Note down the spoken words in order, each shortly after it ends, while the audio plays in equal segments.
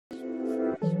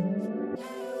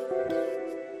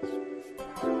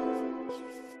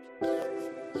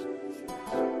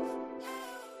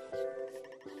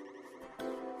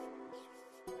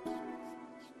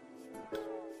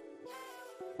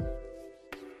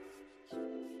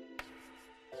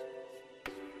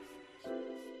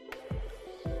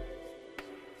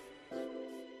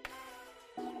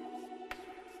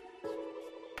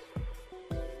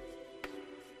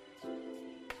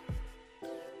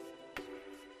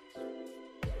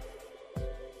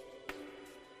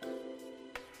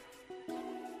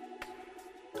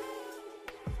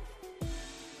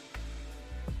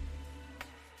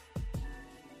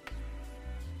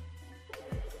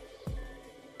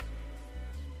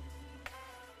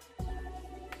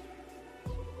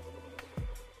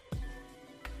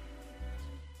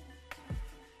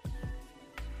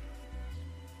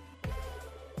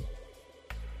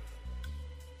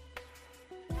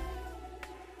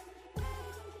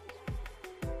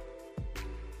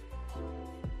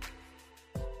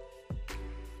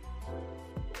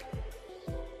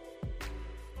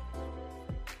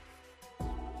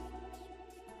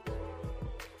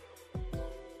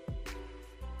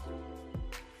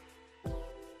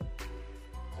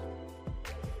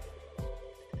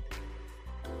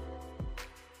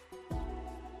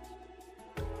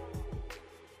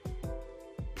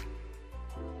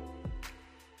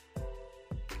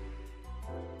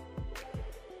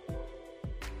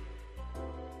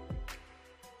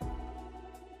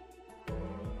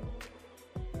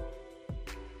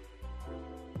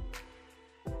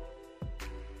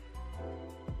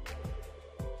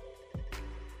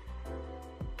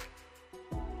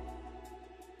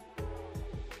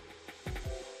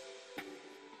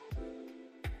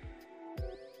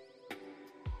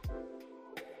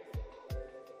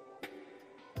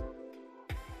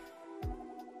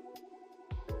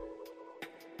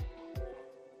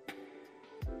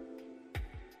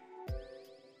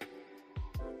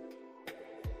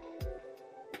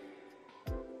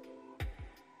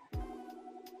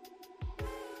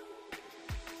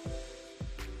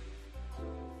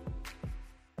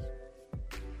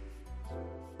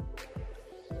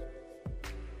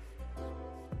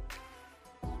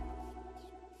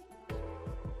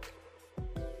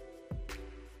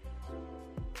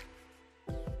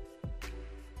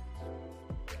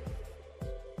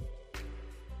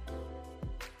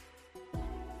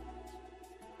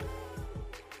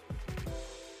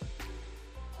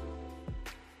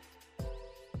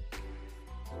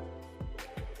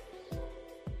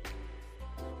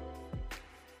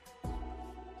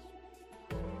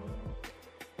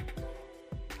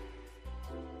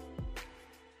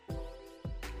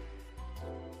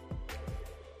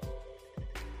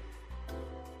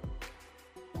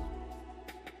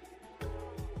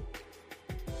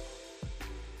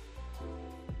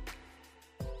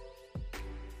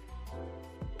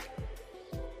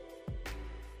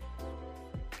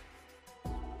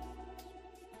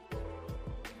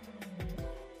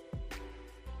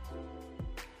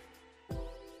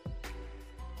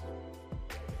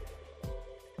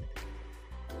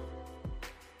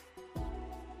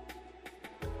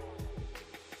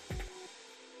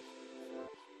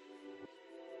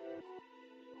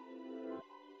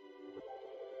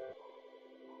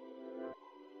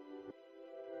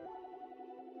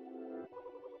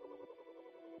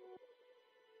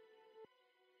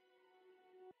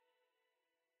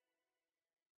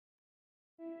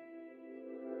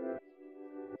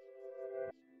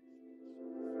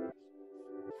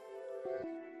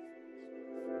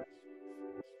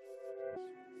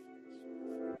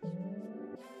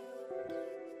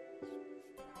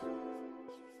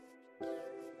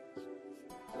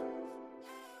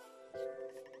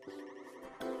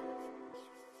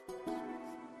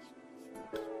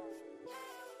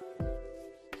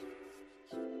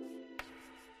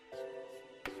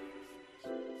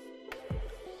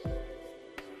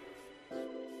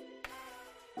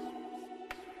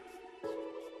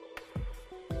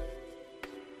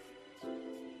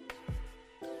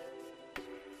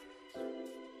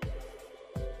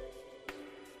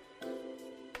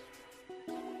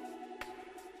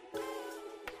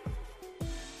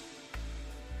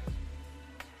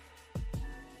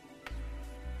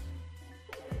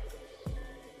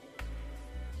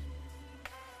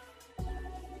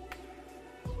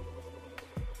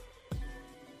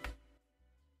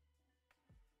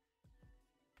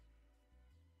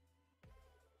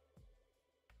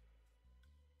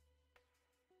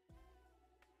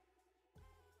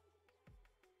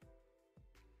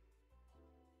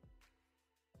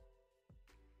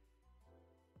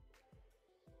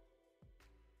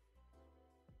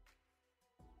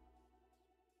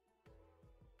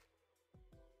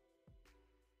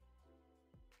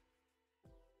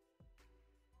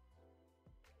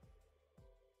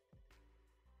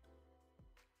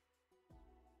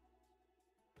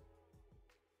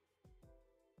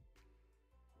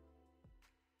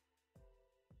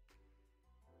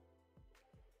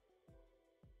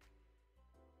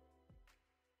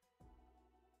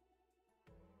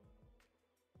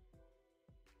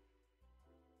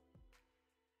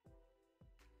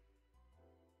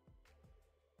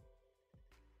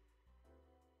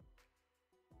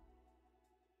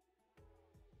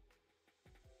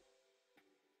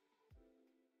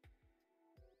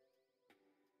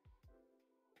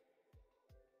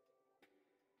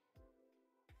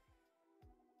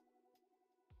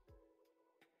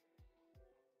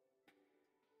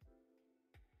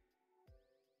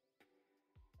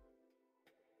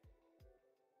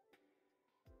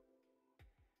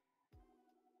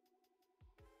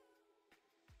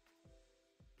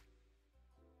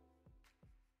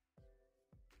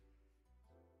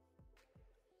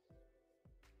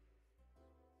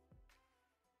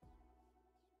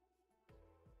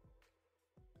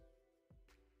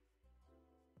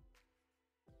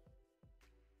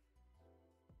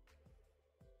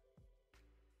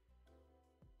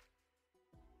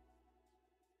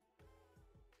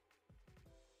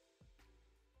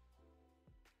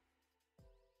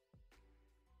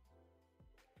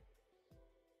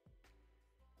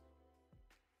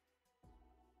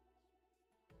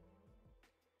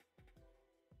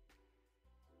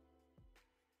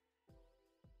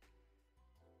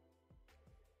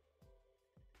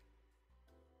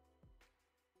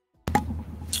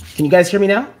Can you guys hear me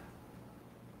now?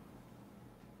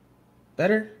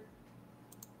 Better?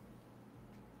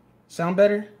 Sound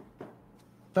better?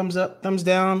 Thumbs up, thumbs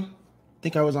down.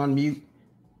 Think I was on mute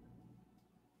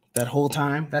that whole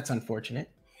time. That's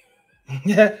unfortunate.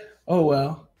 Yeah. Oh,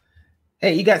 well.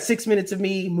 Hey, you got 6 minutes of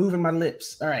me moving my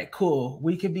lips. All right, cool.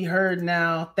 We can be heard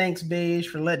now. Thanks, Beige,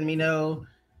 for letting me know.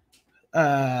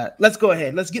 Let's go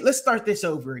ahead. Let's start this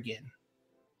over again.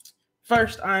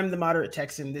 First, I'm the Moderate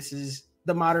Texan. This is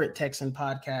the Moderate Texan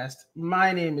podcast.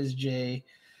 My name is Jay.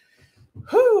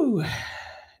 Whew.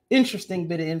 Interesting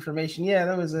bit of information. Yeah,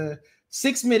 that was a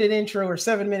 6-minute intro or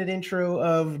 7-minute intro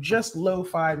of just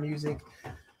lo-fi music.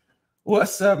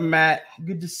 What's up, Matt?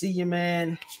 Good to see you,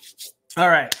 man. All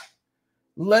right.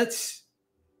 Let's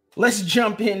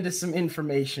jump into some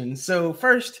information. So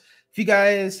first, if you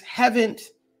guys haven't,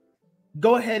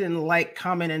 go ahead and like,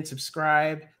 comment, and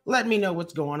subscribe. Let me know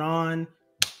what's going on.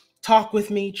 Talk with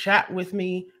me, chat with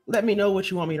me. Let me know what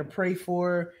you want me to pray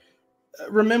for.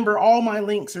 Remember, all my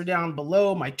links are down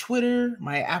below. My Twitter,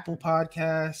 my Apple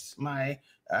Podcasts, my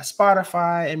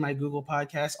Spotify, and my Google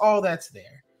Podcasts. All that's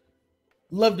there.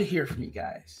 Love to hear from you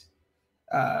guys.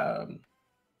 I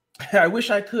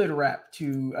wish I could rap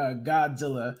to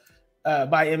Godzilla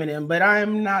by Eminem, but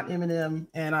I'm not Eminem,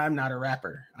 and I'm not a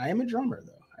rapper. I am a drummer,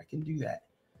 though. I can do that.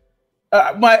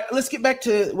 Let's get back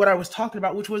to what I was talking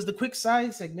about, which was the quick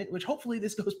side segment, which hopefully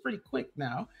this goes pretty quick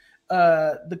now.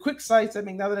 The quick side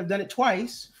segment, now that I've done it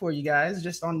twice for you guys,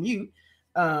 just on mute,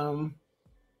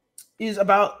 is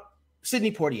about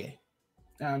Sidney Portier.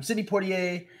 Sidney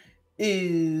Portier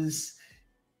is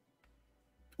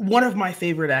one of my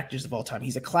favorite actors of all time.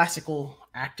 He's a classical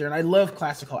actor, and I love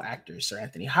classical actors. Sir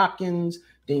Anthony Hopkins,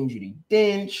 Dame Judi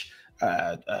Dench,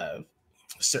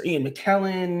 Sir Ian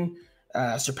McKellen,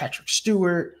 Sir Patrick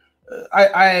Stewart.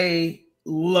 I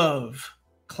love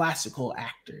classical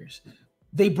actors.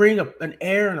 They bring an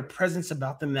air and a presence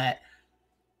about them that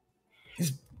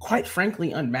is quite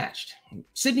frankly unmatched.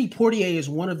 Sidney Portier is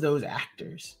one of those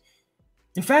actors.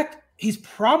 In fact, he's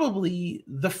probably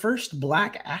the first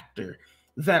Black actor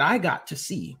that I got to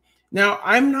see. Now,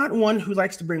 I'm not one who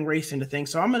likes to bring race into things,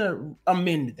 so I'm going to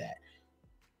amend that.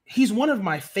 He's one of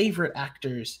my favorite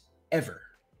actors ever.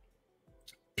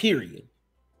 Period.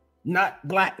 Not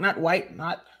Black, not white,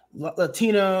 not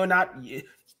Latino, not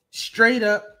straight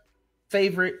up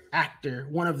favorite actor,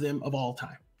 one of them of all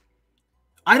time.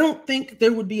 I don't think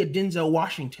there would be a Denzel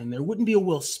Washington. There wouldn't be a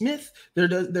Will Smith.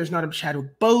 There's not a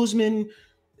Chadwick Boseman.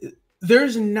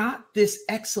 There's not this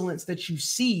excellence that you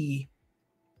see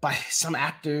by some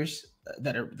actors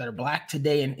that are Black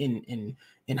today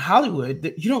in Hollywood.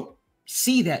 That you don't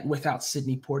see that without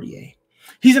Sidney Portier.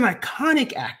 He's an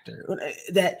iconic actor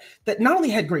that not only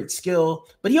had great skill,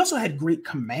 but he also had great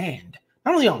command,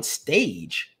 not only on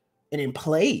stage and in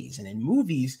plays and in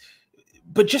movies,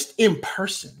 but just in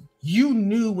person. You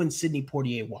knew when Sidney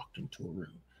Portier walked into a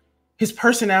room. His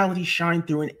personality shined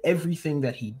through in everything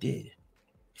that he did.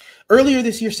 Earlier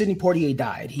this year, Sidney Portier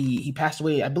died. He passed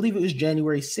away, I believe it was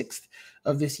January 6th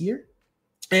of this year.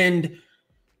 And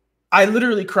I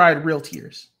literally cried real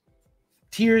tears.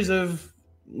 Tears of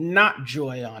not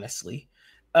joy, honestly.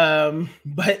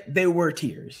 But they were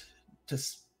tears, to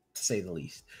say the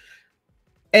least.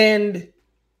 And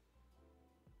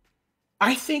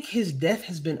I think his death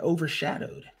has been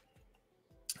overshadowed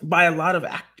by a lot of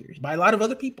actors, by a lot of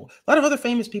other people, a lot of other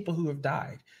famous people who have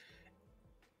died.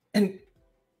 And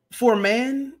for a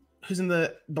man who's in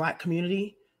the Black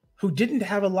community, who didn't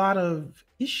have a lot of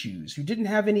issues, who didn't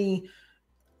have any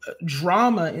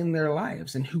drama in their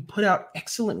lives, and who put out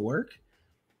excellent work,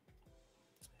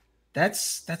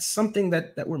 that's something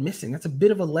that we're missing. That's a bit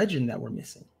of a legend that we're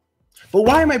missing. But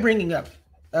why am I bringing up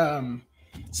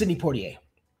Sidney Portier?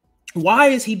 Why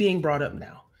is he being brought up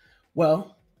now?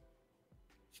 Well,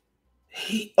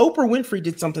 Oprah Winfrey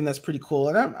did something that's pretty cool.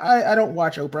 And I don't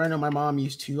watch Oprah. I know my mom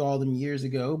used to all them years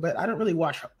ago, but I don't really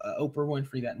watch Oprah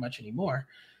Winfrey that much anymore.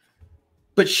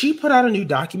 But she put out a new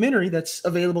documentary that's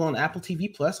available on Apple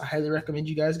TV Plus. I highly recommend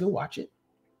you guys go watch it,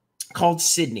 called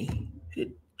Sidney.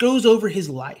 It goes over his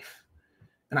life.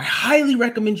 And I highly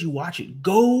recommend you watch it.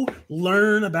 Go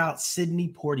learn about Sidney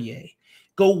Portier.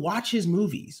 Go watch his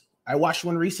movies. I watched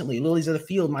one recently, Lilies of the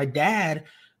Field. My dad,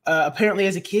 apparently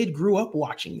as a kid, grew up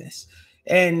watching this.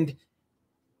 And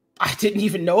I didn't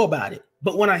even know about it.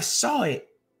 But when I saw it,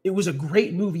 it was a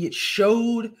great movie. It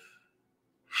showed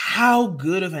how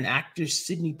good of an actor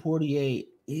Sidney Portier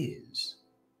is.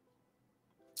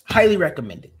 Highly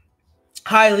recommend it.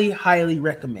 Highly, highly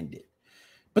recommend it.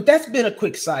 But that's been a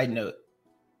quick side note.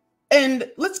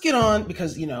 And let's get on,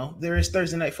 because, you know, there is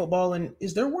Thursday Night Football, and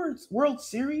is there World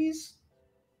Series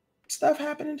stuff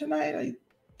happening tonight? I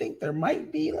think there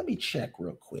might be. Let me check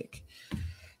real quick.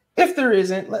 If there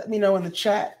isn't, let me know in the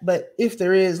chat. But if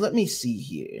there is, let me see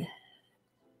here.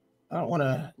 I don't want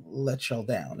to let y'all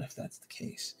down if that's the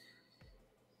case.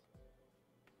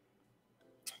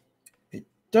 It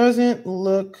doesn't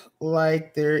look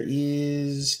like there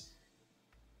is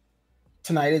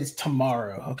tonight. It's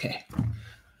tomorrow. Okay. All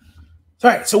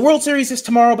right. So World Series is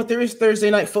tomorrow, but there is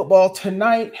Thursday night football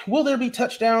tonight. Will there be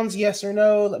touchdowns? Yes or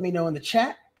no? Let me know in the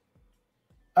chat.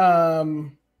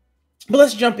 But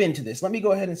let's jump into this. Let me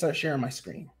go ahead and start sharing my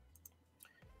screen.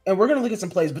 And we're going to look at some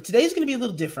plays, but today's going to be a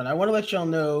little different. I want to let y'all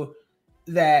know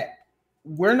that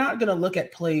we're not going to look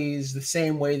at plays the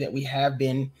same way that we have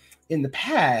been in the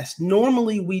past.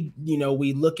 Normally, we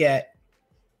look at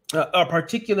a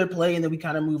particular play and then we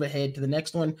kind of move ahead to the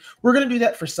next one. We're going to do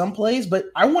that for some plays, but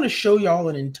I want to show y'all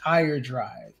an entire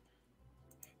drive.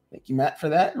 Thank you, Matt, for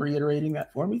that. Reiterating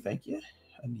that for me. Thank you.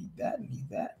 I need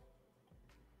that.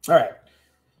 All right.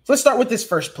 So let's start with this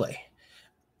first play.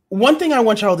 One thing I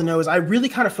want y'all to know is I really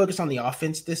kind of focus on the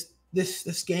offense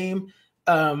this game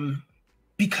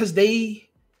because they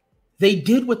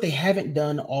did what they haven't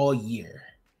done all year.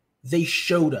 They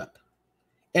showed up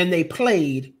and they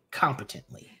played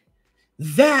competently.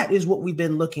 That is what we've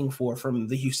been looking for from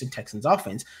the Houston Texans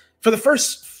offense. For the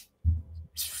first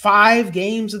 5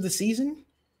 games of the season,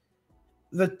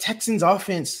 the Texans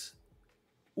offense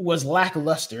was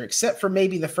lackluster, except for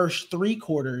maybe the first 3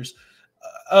 quarters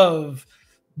of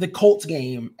the Colts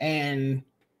game and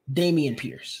Dameon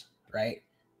Pierce, right?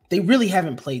 They really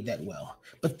haven't played that well.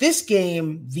 But this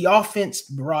game, the offense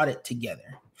brought it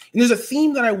together. And there's a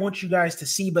theme that I want you guys to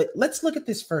see, but let's look at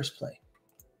this first play.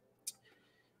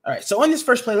 All right, so on this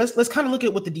first play, let's kind of look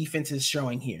at what the defense is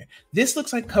showing here. This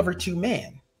looks like cover 2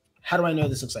 man. How do I know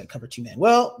this looks like cover 2 man?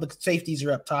 Well, the safeties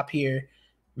are up top here.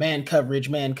 Man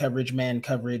coverage.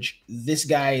 This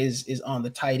guy is on the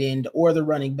tight end or the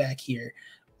running back here,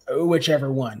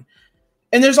 whichever one.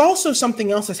 And there's also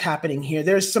something else that's happening here.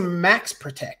 There's some max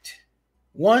protect.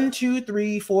 1, 2,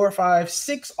 3, 4, 5,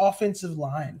 6 offensive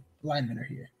linemen are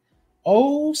here.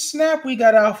 Oh, snap. We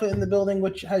got Alpha in the building.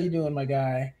 How you doing, my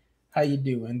guy? How you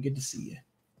doing? Good to see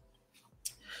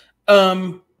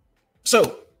you.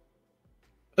 So,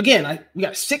 again, we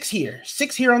got 6 here.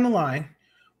 6 here on the line.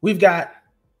 We've got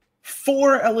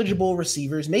 4 eligible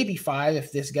receivers, maybe 5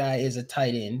 if this guy is a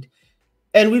tight end.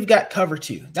 And we've got cover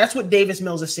 2. That's what Davis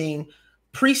Mills is saying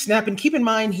pre-snap. And keep in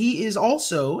mind, he is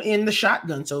also in the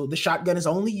shotgun. So the shotgun is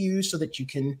only used so that you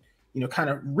can, kind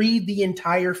of read the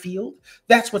entire field.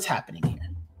 That's what's happening here.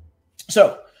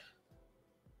 So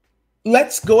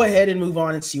let's go ahead and move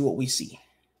on and see what we see.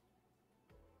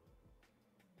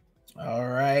 All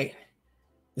right.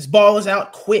 This ball is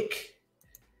out quick.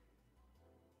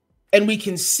 And we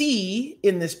can see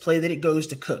in this play that it goes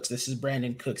to Cooks. This is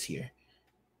Brandon Cooks here.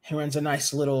 He runs a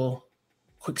nice little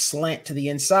quick slant to the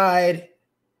inside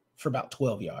for about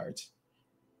 12 yards.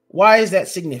 Why is that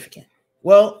significant?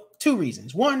 Well, 2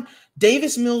 reasons. 1,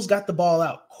 Davis Mills got the ball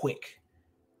out quick,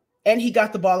 and he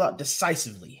got the ball out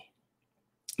decisively.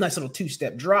 Nice little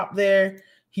 2-step drop there.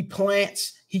 He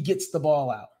plants. He gets the ball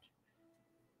out.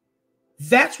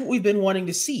 That's what we've been wanting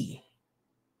to see.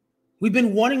 We've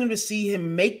been wanting to see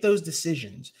him make those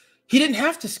decisions. He didn't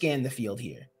have to scan the field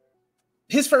here.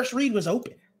 His first read was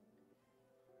open.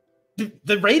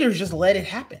 The Raiders just let it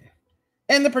happen.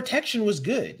 And the protection was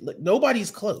good. Look,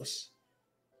 nobody's close.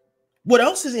 What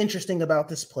else is interesting about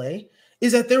this play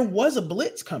is that there was a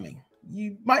blitz coming.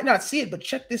 You might not see it, but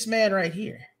check this man right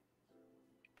here.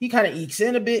 He kind of ekes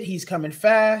in a bit. He's coming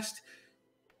fast,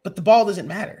 but the ball doesn't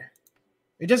matter.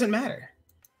 It doesn't matter.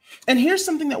 And here's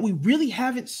something that we really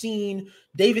haven't seen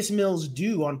Davis Mills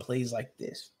do on plays like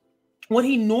this. What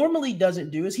he normally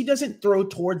doesn't do is he doesn't throw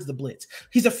towards the blitz.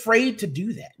 He's afraid to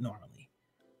do that normally.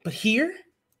 But here,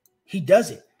 he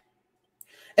does it.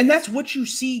 And that's what you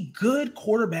see good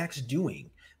quarterbacks doing.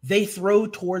 They throw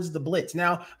towards the blitz.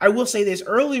 Now, I will say this,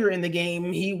 earlier in the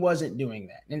game, he wasn't doing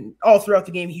that. And all throughout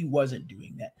the game, he wasn't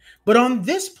doing that. But on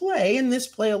this play, and this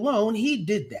play alone, he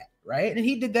did that, right? And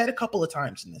he did that a couple of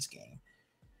times in this game.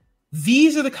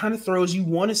 These are the kind of throws you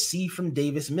want to see from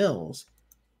Davis Mills.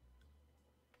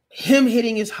 Him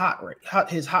hitting his hot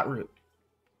route.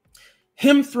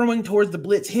 Him throwing towards the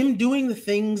blitz. Him doing the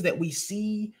things that we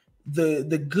see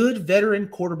the good veteran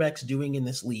quarterbacks doing in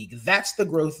this league. That's the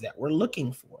growth that we're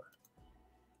looking for.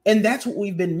 And that's what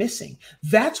we've been missing.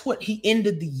 That's what he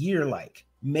ended the year like,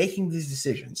 making these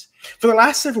decisions. For the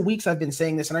last several weeks, I've been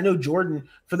saying this, and I know Jordan,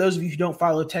 for those of you who don't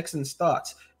follow Texans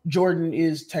Thoughts, Jordan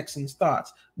is Texans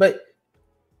Thoughts. But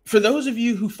for those of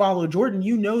you who follow Jordan,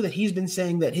 you know that he's been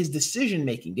saying that his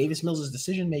decision-making, Davis Mills'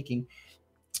 decision-making,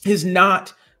 is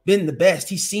not been the best.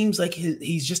 He seems like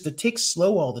he's just a tick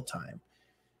slow all the time.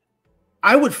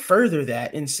 I would further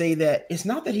that and say that it's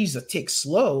not that he's a tick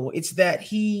slow, it's that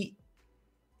he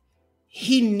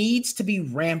needs to be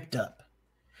ramped up.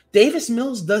 Davis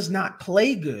Mills does not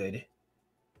play good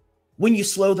when you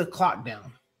slow the clock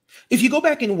down. If you go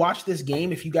back and watch this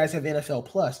game, if you guys have NFL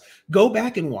Plus, go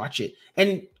back and watch it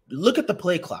and look at the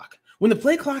play clock. When the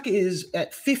play clock is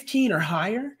at 15 or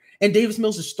higher and Davis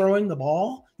Mills is throwing the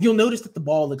ball, you'll notice that the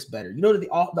ball looks better. You know that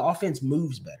the offense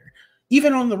moves better,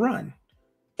 even on the run.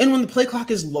 And when the play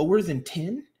clock is lower than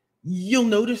 10, you'll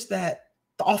notice that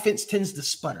the offense tends to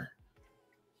sputter.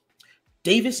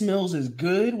 Davis Mills is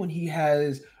good when he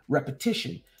has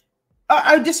repetition.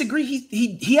 I disagree.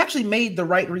 He actually made the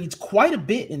right reads quite a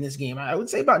bit in this game. I would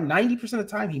say about 90% of the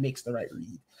time he makes the right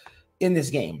read in this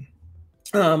game.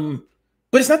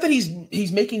 But it's not that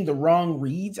he's making the wrong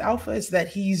reads, Alpha. It's that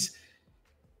he's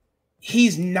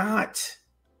not.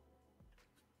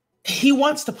 He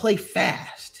wants to play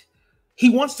fast. He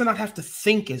wants to not have to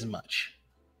think as much.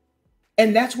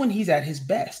 And that's when he's at his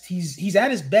best. He's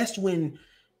at his best when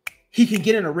he can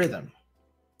get in a rhythm.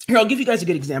 Here, I'll give you guys a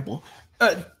good example.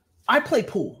 I play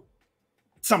pool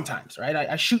sometimes, right?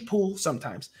 I shoot pool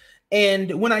sometimes.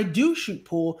 And when I do shoot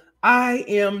pool, I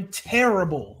am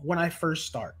terrible when I first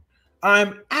start.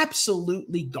 I'm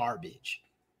absolutely garbage.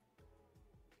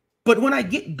 But when I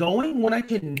get going, when I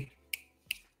can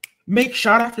make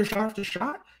shot after shot after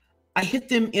shot, I hit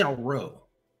them in a row.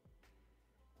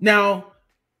 Now,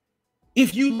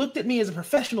 if you looked at me as a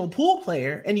professional pool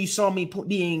player and you saw me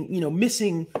being,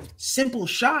 missing simple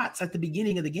shots at the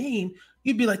beginning of the game,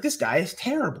 you'd be like, this guy is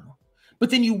terrible. But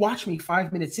then you watch me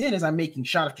 5 minutes in as I'm making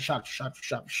shot after shot after shot after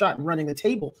shot after shot and running the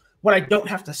table. When I don't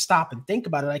have to stop and think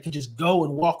about it, I can just go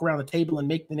and walk around the table and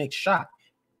make the next shot.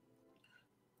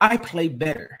 I play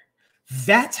better.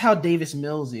 That's how Davis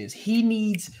Mills is. He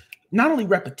needs not only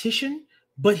repetition,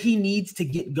 but he needs to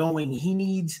get going. He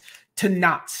needs to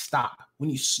not stop. When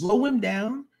you slow him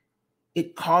down,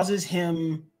 it causes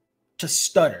him to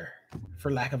stutter,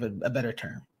 for lack of a better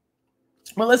term.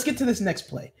 Well, let's get to this next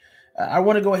play. I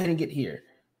want to go ahead and get here.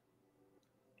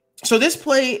 So this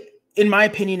play, in my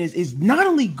opinion, is not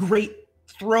only great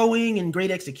throwing and great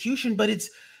execution, but it's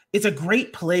a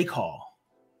great play call.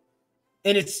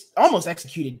 And it's almost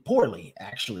executed poorly,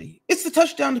 actually. It's the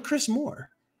touchdown to Chris Moore.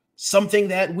 Something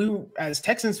that we, as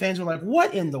Texans fans, were like,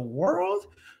 what in the world?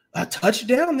 A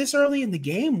touchdown this early in the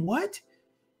game? What?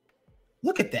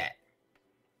 Look at that.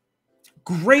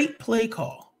 Great play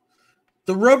call.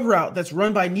 The rub route that's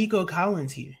run by Nico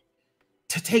Collins here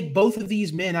to take both of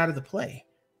these men out of the play.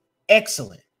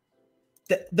 Excellent.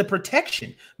 The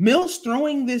protection. Mills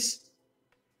throwing this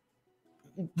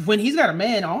when he's got a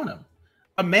man on him,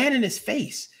 a man in his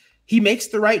face. He makes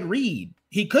the right read.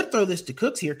 He could throw this to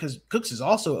Cooks here because Cooks is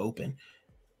also open.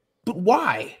 But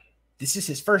why? This is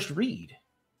his first read.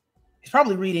 He's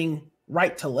probably reading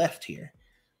right to left here.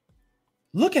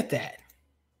 Look at that.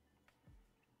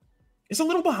 It's a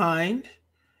little behind.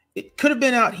 It could have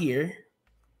been out here.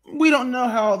 We don't know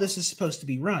how this is supposed to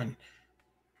be run.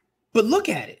 But look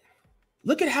at it.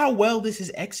 Look at how well this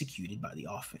is executed by the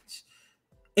offense.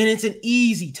 And it's an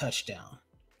easy touchdown.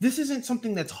 This isn't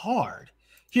something that's hard.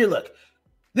 Here, look.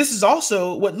 This is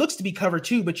also what looks to be cover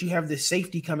two, but you have this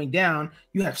safety coming down.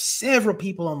 You have several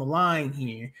people on the line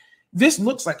here. This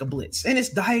looks like a blitz, and it's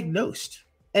diagnosed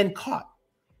and caught.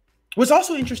 What's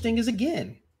also interesting is,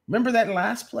 again, remember that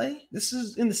last play? This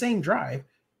is in the same drive.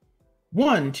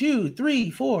 1, 2, 3,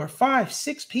 4, 5,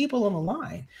 6 people on the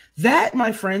line. That,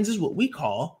 my friends, is what we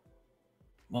call,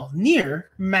 well, near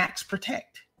max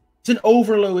protect. It's an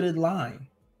overloaded line.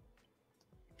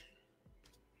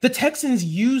 The Texans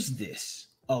use this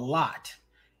a lot,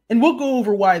 and we'll go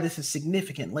over why this is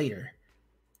significant later.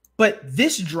 But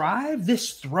this drive,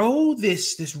 this throw,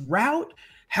 this route,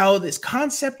 how this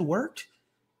concept worked,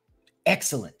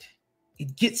 excellent.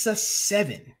 It gets us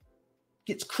 7.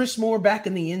 Gets Chris Moore back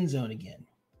in the end zone again.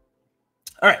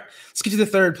 All right, let's get to the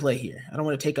third play here. I don't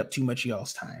want to take up too much of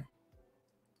y'all's time.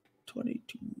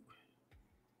 22.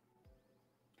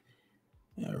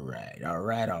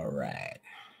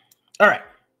 All right.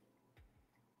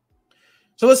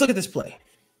 So let's look at this play.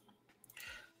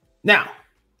 Now,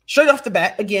 straight off the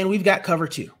bat, again, we've got cover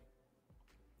 2,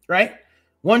 right?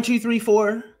 1, 2, 3,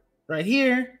 4 right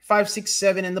here, 5, 6,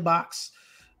 7 in the box.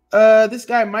 This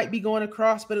guy might be going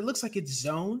across, but it looks like it's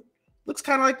zone. Looks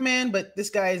kind of like man, but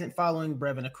this guy isn't following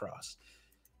Brevin across.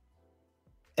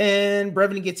 And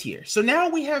Brevin gets here. So now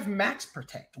we have max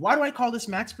protect. Why do I call this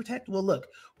max protect? Well, look,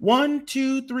 1,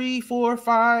 2, 3, 4,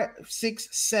 5, 6,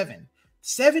 7.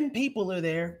 7 people are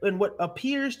there in what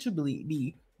appears to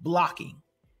be blocking.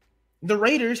 The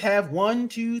Raiders have 1,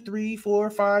 2, 3, 4,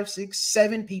 5, 6,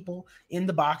 7 people in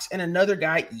the box and another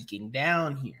guy eking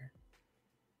down here.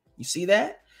 You see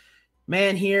that?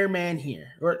 Man here,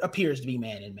 or it appears to be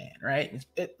man and man, right? It's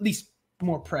at least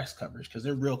more press coverage because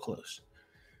they're real close.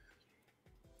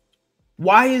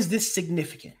 Why is this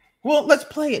significant? Well, let's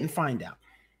play it and find out.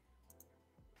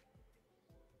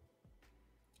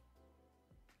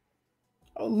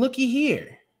 Oh, looky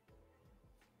here.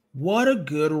 What a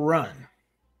good run.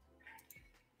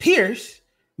 Pierce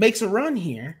makes a run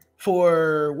here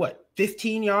for,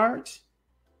 15 yards?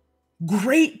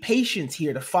 Great patience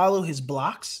here to follow his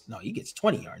blocks. No, he gets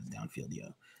 20 yards downfield,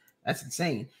 yo. That's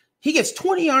insane. He gets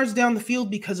 20 yards down the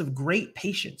field because of great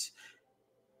patience.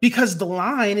 Because the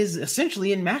line is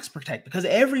essentially in max protect because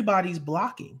everybody's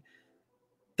blocking.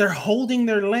 They're holding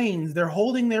their lanes. They're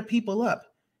holding their people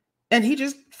up. And he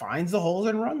just finds the holes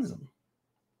and runs them.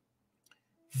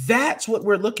 That's what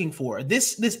we're looking for.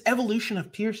 This evolution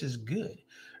of Pierce is good,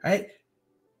 right?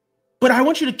 But I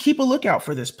want you to keep a lookout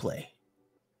for this play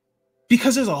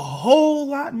because there's a whole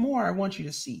lot more I want you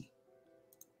to see.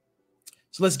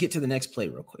 So let's get to the next play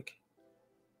real quick.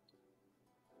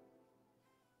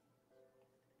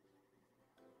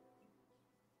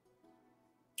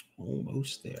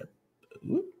 Almost there.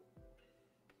 Ooh.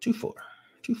 Too far.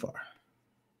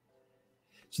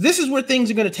 So this is where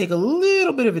things are going to take a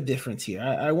little bit of a difference here.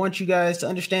 I want you guys to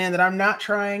understand that I'm not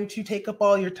trying to take up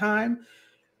all your time,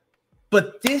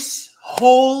 but this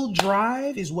whole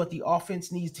drive is what the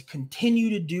offense needs to continue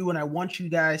to do, and I want you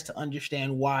guys to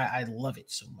understand why I love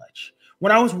it so much.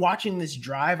 When I was watching this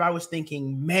drive, I was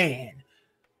thinking, man,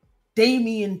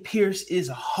 Dameon Pierce is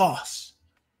a hoss.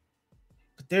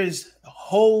 But there's a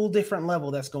whole different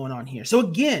level that's going on here. So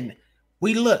again,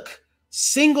 we look,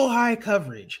 single high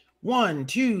coverage. 1,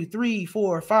 2, 3,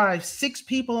 4, 5, 6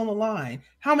 people on the line.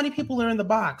 How many people are in the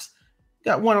box?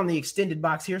 Got one on the extended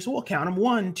box here, so we'll count them.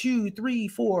 1, 2, 3,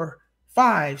 4,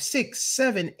 5, 6,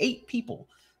 7, 8 people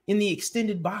in the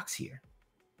extended box here.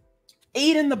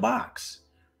 8 in the box.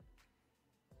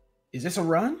 Is this a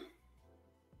run?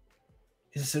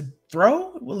 Is this a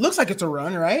throw? Well, it looks like it's a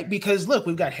run, right? Because look,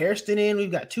 we've got Hairston in,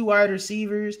 we've got 2 wide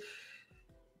receivers.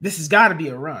 This has got to be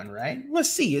a run, right?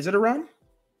 Let's see. Is it a run?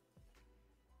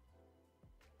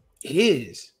 It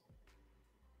is.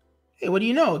 Hey, what do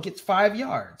you know? It gets 5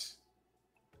 yards.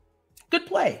 Good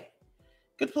play.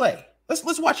 Good play.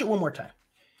 Let's watch it one more time.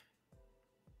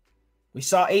 We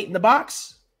saw 8 in the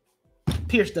box.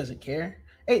 Pierce doesn't care.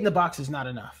 8 in the box is not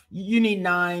enough. You need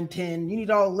 9, 10. You need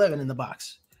all 11 in the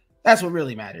box. That's what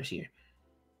really matters here.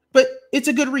 But it's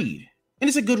a good read, and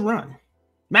it's a good run.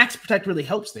 Max protect really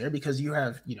helps there because you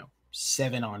have,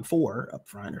 7 on 4 up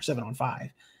front or 7 on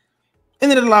 5. And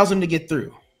then it allows them to get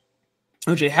through.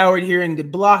 OJ Howard here in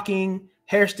good blocking.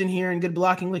 Hairston here in good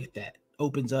blocking. Look at that.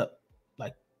 Opens up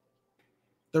like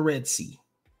the Red Sea.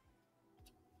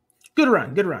 Good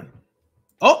run. Good run.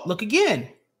 Oh, look again.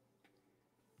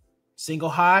 Single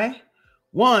high.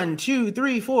 1, 2,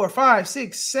 3, 4, 5,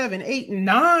 6, 7, 8,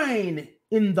 9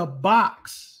 in the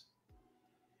box.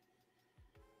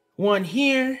 One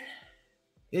here.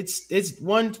 It's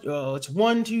 1,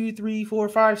 2, 3, 4,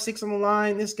 5, 6 on the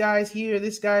line. This guy's here.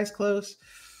 This guy's close.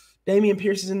 Dameon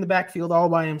Pierce is in the backfield all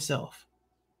by himself.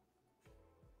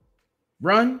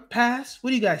 Run, pass.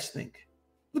 What do you guys think?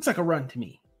 Looks like a run to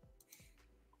me.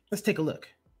 Let's take a look.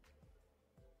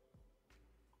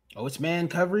 Oh, it's man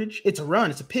coverage. It's a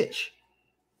run. It's a pitch.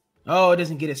 Oh, it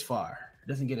doesn't get as far.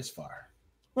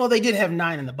 Well, they did have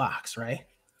 9 in the box, right?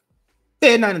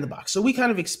 They had 9 in the box, so we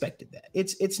kind of expected that.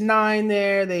 It's 9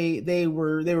 there. They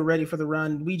were ready for the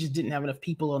run. We just didn't have enough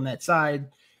people on that side.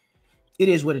 It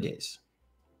is what it is.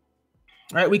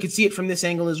 All right, we could see it from this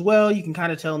angle as well. You can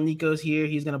kind of tell Nico's here.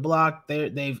 He's going to block.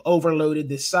 They've overloaded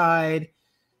this side.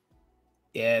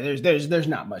 Yeah, there's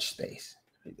not much space.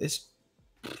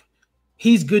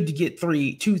 He's good to get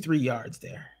 2, 3 yards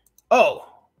there. Oh,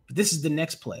 this is the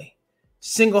next play.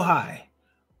 Single high.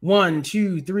 1,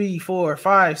 2, 3, 4,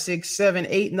 5, 6, 7,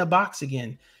 8 in the box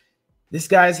again. This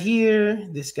guy's here.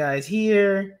 This guy's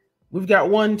here. We've got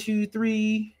 1, 2,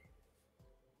 3,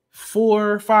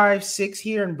 4, 5, 6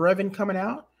 here, and Brevin coming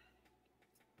out.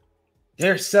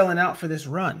 They're selling out for this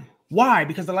run. Why?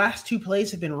 Because the last 2 plays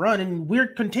have been run, and we're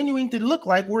continuing to look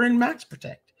like we're in max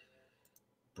protect.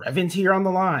 Brevin's here on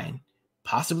the line.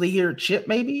 Possibly here Chip,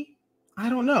 maybe? I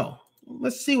don't know.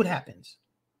 Let's see what happens.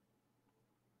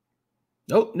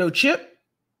 Nope, no Chip.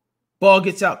 Ball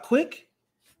gets out quick.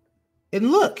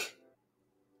 And look.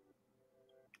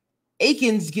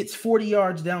 Akins gets 40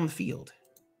 yards down the field.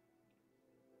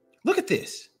 Look at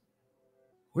this.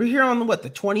 We're here on the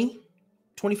 20,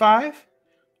 25?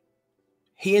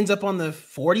 He ends up on the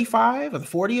 45 or the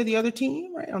 40 of the other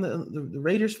team, right? On the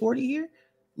Raiders 40 here.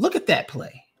 Look at that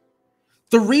play.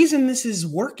 The reason this is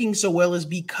working so well is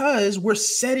because we're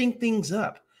setting things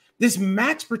up. This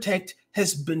max protect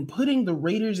has been putting the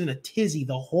Raiders in a tizzy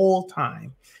the whole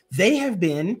time. They have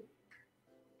been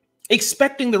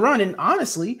expecting the run, and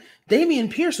honestly, Dameon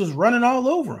Pierce was running all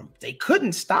over him. They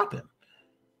couldn't stop him.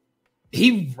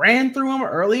 He ran through him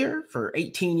earlier for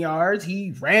 18 yards.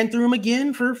 He ran through him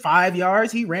again for 5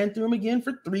 yards. He ran through him again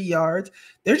for 3 yards.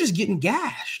 They're just getting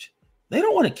gashed. They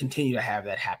don't want to continue to have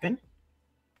that happen.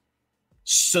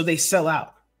 So they sell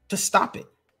out to stop it.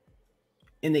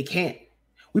 And they can't.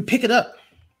 We pick it up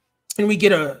and we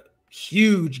get a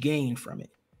huge gain from it.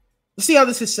 Let's see how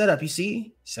this is set up. You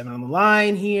see 7 on the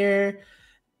line here.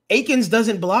 Akins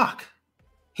doesn't block.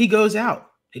 He goes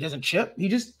out. He doesn't chip. He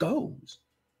just goes.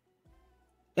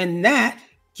 And that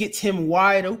gets him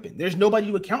wide open. There's nobody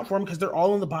to account for him because they're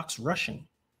all in the box rushing.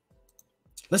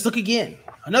 Let's look again.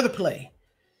 Another play.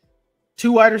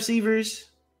 2 wide receivers.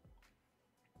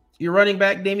 Your running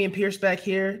back, Dameon Pierce back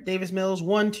here. Davis Mills,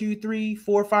 1, 2, 3,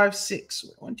 4, 5, 6.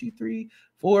 1, 2, 3,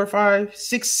 4, 5,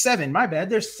 6, 7. My bad.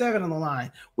 There's 7 on the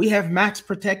line. We have max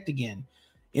protect again.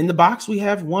 In the box, we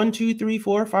have 1, 2, 3,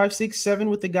 4, 5, 6, 7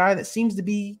 with the guy that seems to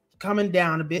be coming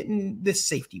down a bit, and this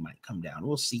safety might come down.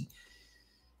 We'll see.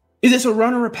 Is this a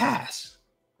run or a pass?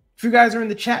 If you guys are in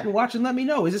the chat and watching, let me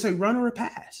know. Is this a run or a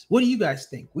pass? What do you guys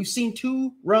think? We've seen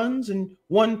 2 runs and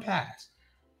 1 pass.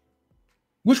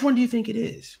 Which one do you think it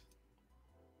is?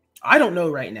 I don't know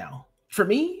right now. For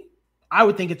me, I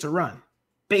would think it's a run.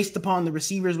 Based upon the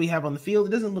receivers we have on the field,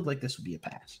 it doesn't look like this would be a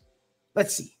pass.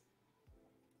 Let's see.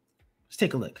 Let's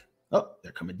take a look. Oh,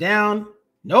 they're coming down.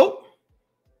 Nope.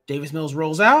 Davis Mills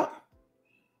rolls out.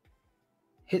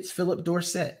 Hits Philip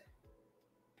Dorsett.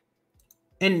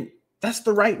 And that's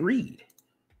the right read.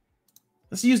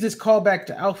 Let's use this callback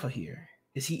to alpha here.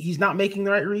 He's not making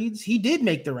the right reads? He did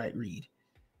make the right read.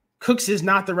 Cooks is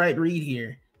not the right read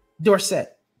here.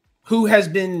 Dorsett, who has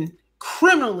been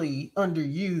criminally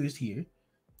underused here,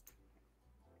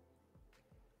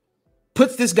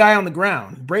 puts this guy on the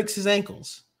ground, breaks his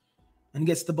ankles, and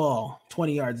gets the ball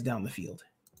 20 yards down the field.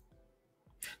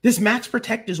 This max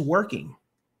protect is working.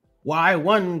 Why?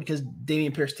 1, because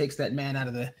Dameon Pierce takes that man out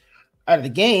of the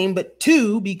game, but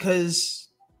 2, because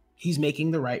he's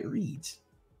making the right reads.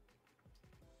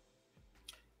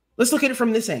 Let's look at it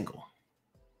from this angle.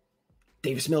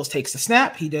 Davis Mills takes the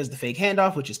snap. He does the fake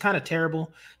handoff, which is kind of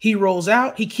terrible. He rolls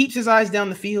out. He keeps his eyes down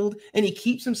the field, and he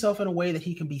keeps himself in a way that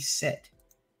he can be set.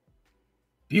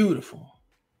 Beautiful.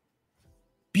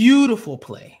 Beautiful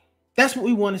play. That's what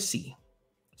we want to see.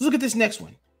 Let's look at this next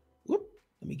one. Whoop.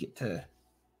 Let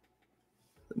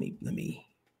me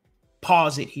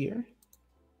pause it here.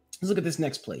 Let's look at this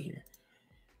next play here.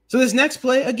 So this next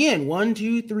play, again, 1,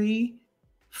 2, 3,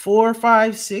 4,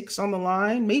 5, 6 on the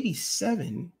line, maybe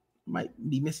 7. Might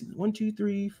be missing 1, 2,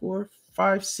 3, 4,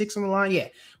 5, 6 on the line. Yeah,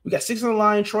 we got 6 on the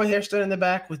line. Troy Hairston in the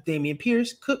back with Dameon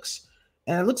Pierce, Cooks,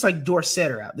 and it looks like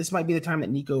Dorsett are out. This might be the time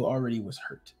that Nico already was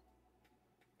hurt.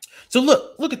 So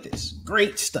look at this.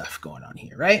 Great stuff going on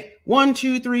here, right? 1,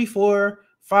 2, 3, 4,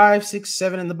 5, 6,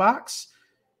 7 in the box.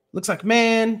 Looks like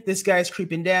man, this guy's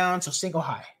creeping down. So single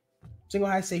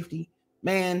high safety,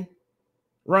 man,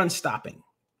 run stopping.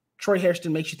 Troy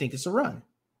Hairston makes you think it's a run,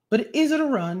 but is it a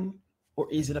run or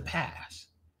is it a pass?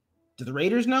 Do the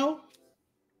Raiders know?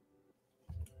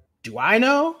 Do I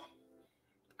know?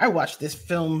 I watched this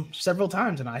film several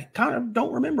times and I kind of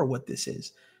don't remember what this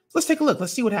is. Let's take a look.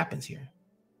 Let's see what happens here.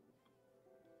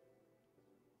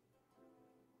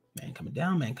 Man coming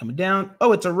down.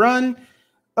 Oh, it's a run.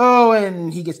 Oh,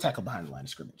 and he gets tackled behind the line of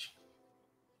scrimmage.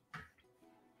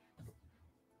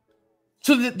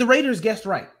 So the Raiders guessed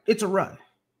right. It's a run.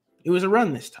 It was a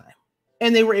run this time.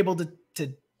 And they were able to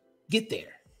get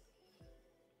there.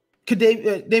 Could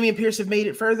Dameon Pierce have made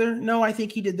it further? No, I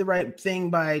think he did the right thing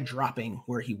by dropping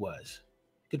where he was.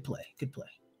 Good play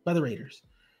by the Raiders.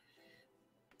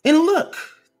 And look,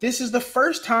 this is the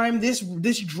first time this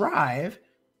drive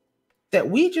that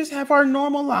we just have our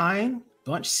normal line,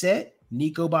 bunch set,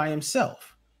 Nico by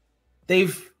himself.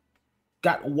 They've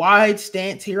got wide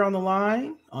stance here on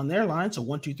their line. So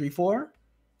 1, 2, 3, 4,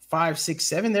 5, 6,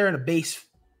 7. They're in a base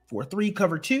 4-3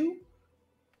 cover 2.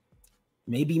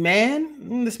 Maybe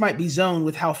man. This might be zone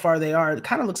with how far they are. It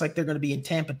kind of looks like they're going to be in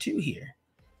Tampa 2 here.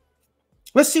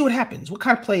 Let's see what happens. What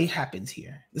kind of play happens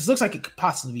here? This looks like it could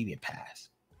possibly be a pass,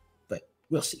 but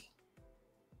we'll see.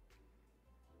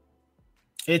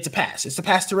 It's a pass. It's a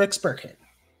pass to Rex Burkhead.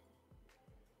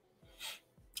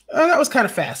 That was kind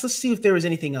of fast. Let's see if there was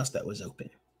anything else that was open.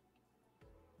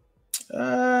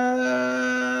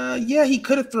 Yeah, he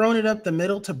could have thrown it up the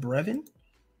middle to Brevin,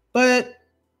 but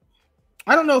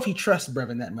I don't know if he trusts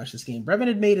Brevin that much this game. Brevin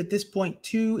had made at this point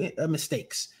two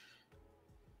mistakes.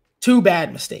 Two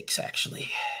bad mistakes,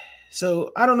 actually.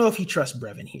 So I don't know if he trusts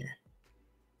Brevin here.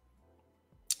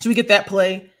 So we get that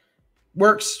play.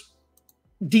 Works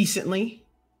decently.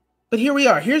 But here we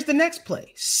are. Here's the next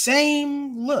play.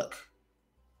 Same look.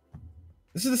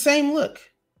 This is the same look.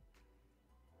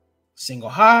 Single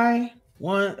high.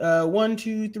 1,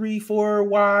 2, 3, 4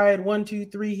 wide. 1, 2,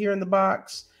 3 here in the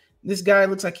box. This guy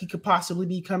looks like he could possibly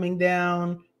be coming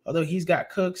down, although he's got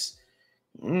Cooks.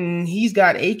 He's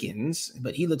got Akins,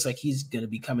 but he looks like he's going to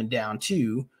be coming down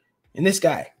too. And this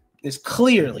guy is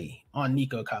clearly on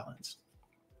Nico Collins.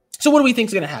 So what do we think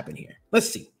is going to happen here? Let's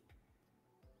see.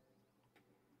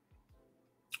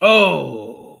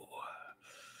 Oh,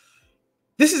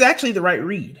 this is actually the right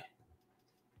read.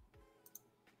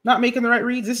 Not making the right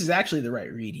reads. This is actually the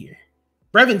right read here.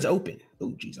 Brevin's open.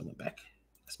 Oh, geez, I went back.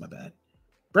 That's my bad.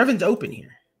 Brevin's open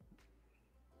here.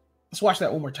 Let's watch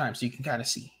that one more time so you can kind of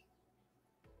see.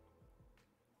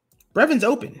 Brevin's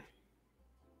open.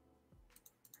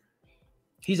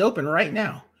 He's open right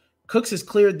now. Cooks has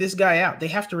cleared this guy out. They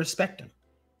have to respect him.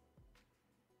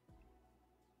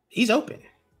 He's open.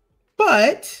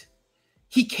 But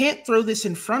he can't throw this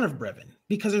in front of Brevin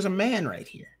because there's a man right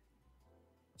here.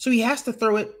 So he has to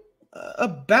throw it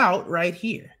about right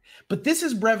here. But this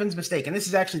is Brevin's mistake, and this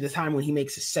is actually the time when he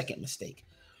makes his second mistake.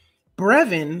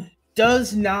 Brevin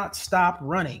does not stop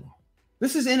running.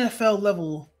 This is NFL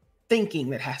level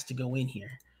thinking that has to go in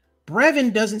here.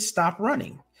 Brevin doesn't stop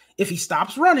running. If he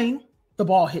stops running, the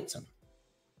ball hits him.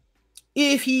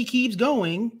 If he keeps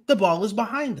going, the ball is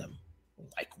behind him,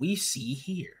 like we see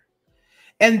here.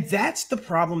 And that's the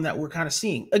problem that we're kind of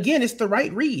seeing. Again, it's the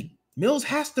right read. Mills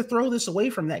has to throw this away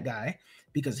from that guy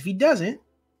because if he doesn't,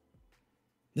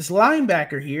 this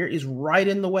linebacker here is right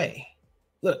in the way.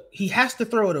 Look, he has to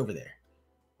throw it over there.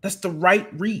 That's the right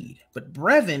read. But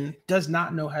Brevin does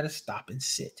not know how to stop and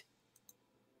sit.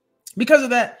 Because of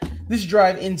that, this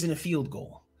drive ends in a field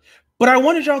goal. But I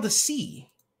wanted y'all to see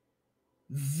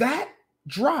that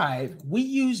drive, we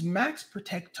use max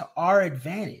protect to our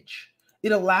advantage.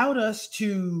 It allowed us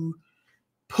to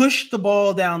push the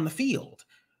ball down the field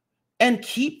and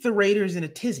keep the Raiders in a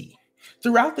tizzy.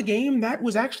 Throughout the game, that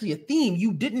was actually a theme.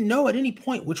 You didn't know at any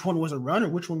point which one was a run or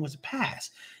which one was a pass.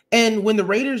 And when the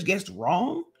Raiders guessed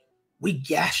wrong, we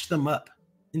gashed them up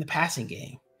in the passing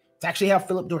game. It's actually how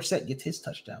Philip Dorsett gets his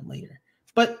touchdown later.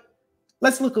 But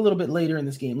let's look a little bit later in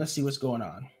this game. Let's see what's going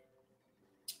on.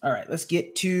 All right, let's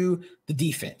get to the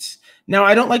defense. Now,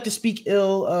 I don't like to speak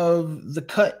ill of the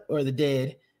cut or the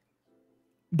dead,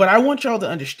 but I want y'all to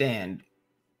understand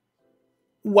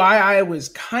why I was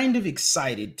kind of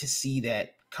excited to see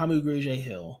that Kamu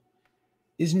Grugier-Hill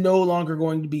is no longer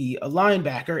going to be a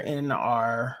linebacker in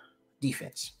our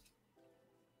defense.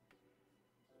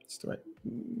 That's the right.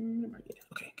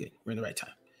 Okay, good. We're in the right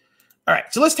time. All right,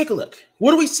 so let's take a look.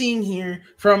 What are we seeing here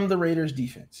from the Raiders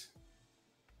defense?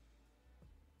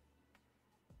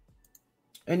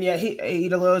 And yeah, hey,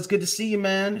 Italo, it's good to see you,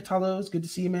 man. Italo, it's good to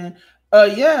see you, man.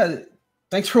 Yeah,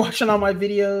 thanks for watching all my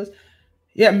videos.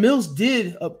 Yeah, Mills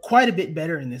did quite a bit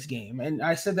better in this game. And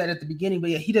I said that at the beginning, but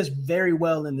yeah, he does very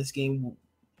well in this game.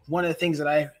 One of the things that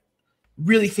I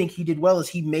really think he did well is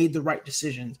he made the right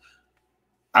decisions.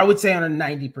 I would say on a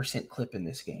 90% clip in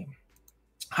this game.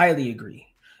 Highly agree.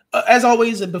 As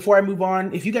always, before I move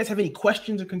on, if you guys have any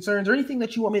questions or concerns or anything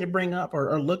that you want me to bring up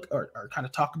or look or kind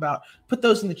of talk about, put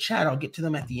those in the chat. I'll get to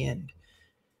them at the end.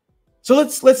 So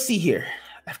let's see here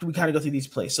after we kind of go through these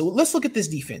plays. So let's look at this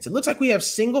defense. It looks like we have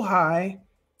single high,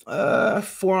 4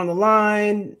 on the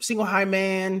line, single high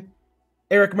man.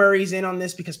 Eric Murray's in on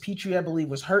this because Petrie, I believe,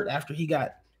 was hurt after he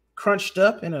got crunched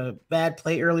up in a bad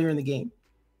play earlier in the game.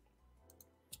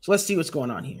 So let's see what's going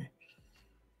on here.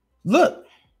 Look.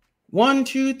 1,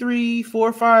 2, 3,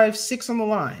 4, 5, 6 on the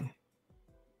line.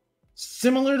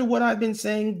 Similar to what I've been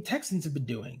saying the Texans have been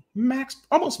doing.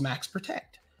 Almost max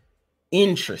protect.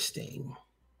 Interesting.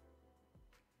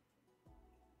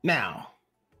 Now,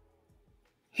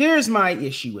 here's my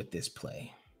issue with this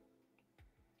play.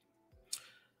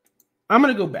 I'm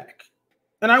going to go back.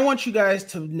 And I want you guys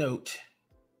to note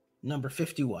number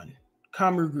 51,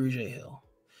 Kamu Grugier-Hill.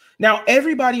 Now,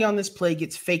 everybody on this play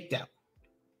gets faked out.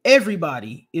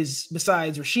 Everybody is,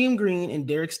 besides Rasheem Green and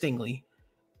Derek Stingley,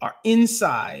 are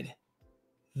inside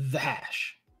the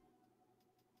hash.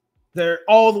 They're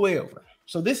all the way over.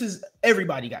 So this is,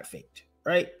 everybody got faked,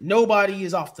 right? Nobody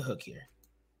is off the hook here.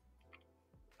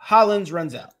 Hollins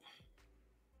runs out.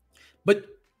 But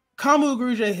Kamu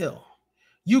Grugier-Hill,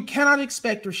 you cannot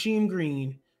expect Rasheem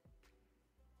Green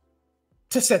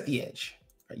to set the edge.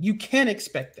 You can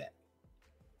expect that.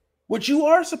 What you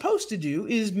are supposed to do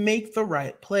is make the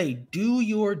right play. Do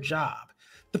your job.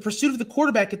 The pursuit of the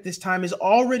quarterback at this time is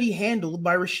already handled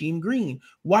by Rasheem Green.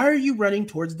 Why are you running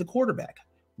towards the quarterback?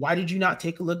 Why did you not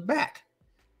take a look back?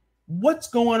 What's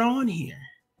going on here?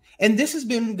 And this has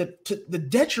been the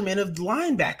detriment of the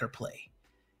linebacker play.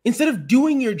 Instead of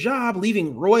doing your job,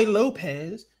 leaving Roy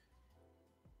Lopez,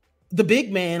 the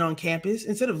big man on campus,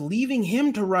 instead of leaving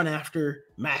him to run after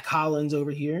Mac Hollins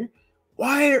over here,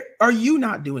 why are you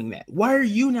not doing that? Why are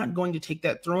you not going to take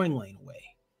that throwing lane away?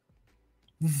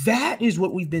 That is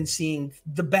what we've been seeing,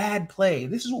 the bad play.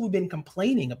 This is what we've been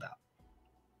complaining about.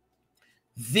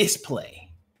 This play,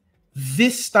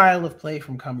 this style of play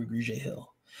from Kamari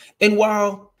Grugier-Hill. And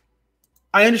while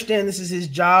I understand this is his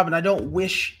job and I don't want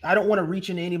to reach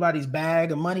into anybody's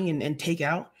bag of money and take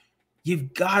out,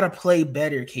 you've got to play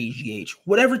better, KGH.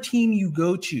 Whatever team you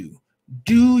go to,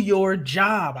 do your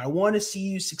job. I want to see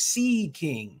you succeed,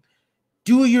 King.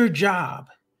 Do your job.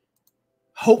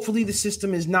 Hopefully the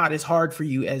system is not as hard for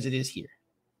you as it is here.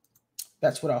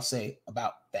 That's what I'll say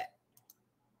about that.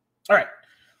 All right,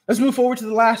 let's move forward to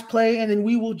the last play, and then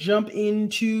we will jump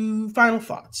into final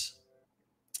thoughts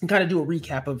and kind of do a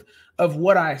recap of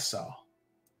what I saw.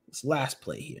 This last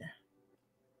play here.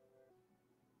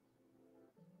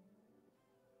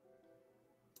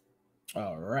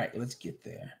 All right, let's get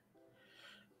there.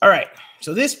 All right,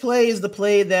 so this play is the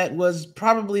play that was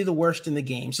probably the worst in the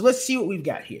game. So let's see what we've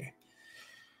got here.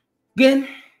 Again,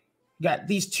 got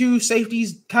these two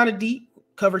safeties kind of deep,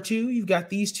 cover two. You've got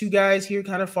these two guys here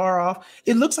kind of far off.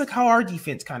 It looks like how our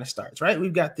defense kind of starts, right?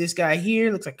 We've got this guy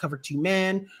here, looks like cover two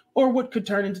man, or what could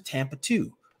turn into Tampa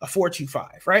 2, a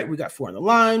 4-2-5, right? We got 4 on the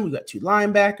line. We got 2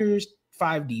 linebackers,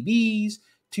 5 DBs,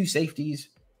 2 safeties,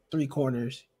 3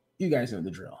 corners. You guys know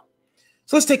the drill.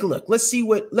 So let's take a look. Let's see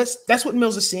that's what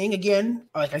Mills is seeing. Again,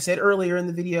 like I said earlier in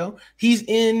the video, he's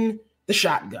in the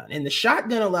shotgun, and the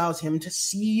shotgun allows him to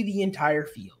see the entire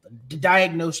field and to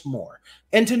diagnose more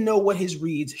and to know what his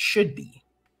reads should be.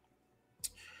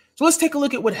 So let's take a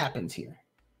look at what happens here.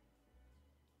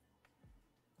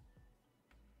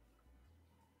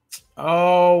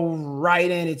 All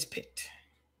right, and it's picked.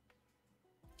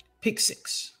 Pick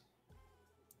 6.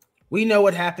 We know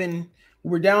what happened.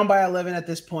 We're down by 11 at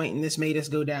this point, and this made us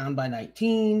go down by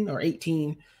 19 or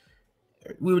 18.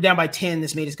 We were down by 10.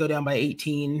 This made us go down by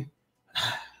 18.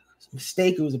 It's a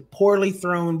mistake. It was a poorly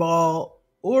thrown ball,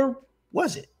 or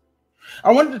was it?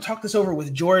 I wanted to talk this over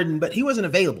with Jordan, but he wasn't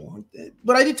available.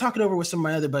 But I did talk it over with some of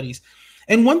my other buddies.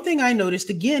 And one thing I noticed,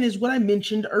 again, is what I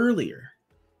mentioned earlier.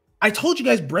 I told you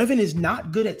guys Brevin is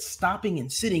not good at stopping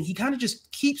and sitting. He kind of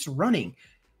just keeps running.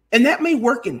 And that may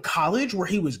work in college where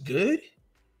he was good.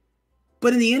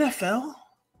 But in the NFL,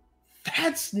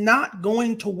 that's not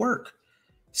going to work.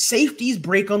 Safeties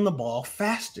break on the ball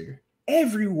faster.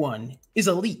 Everyone is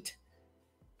elite.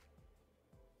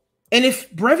 And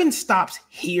if Brevin stops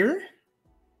here,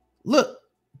 look,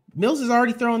 Mills is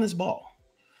already throwing this ball.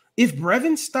 If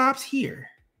Brevin stops here,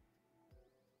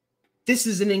 this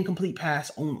is an incomplete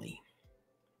pass only.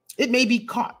 It may be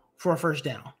caught for a first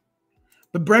down,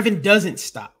 but Brevin doesn't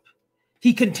stop.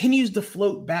 He continues to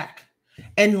float back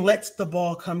and lets the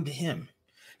ball come to him.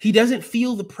 He doesn't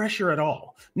feel the pressure at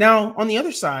all. Now, on the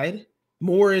other side,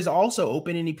 Moore is also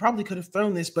open, and he probably could have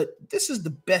thrown this, but this is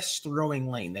the best throwing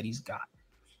lane that he's got.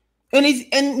 And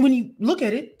when you look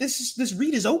at it, this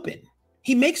read is open.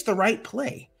 He makes the right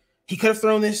play. He could have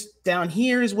thrown this down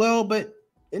here as well, but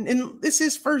and this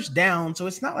is first down, so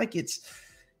it's not like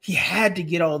he had to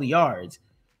get all the yards.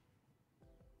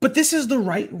 But this is the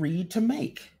right read to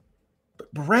make.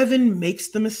 But Brevin makes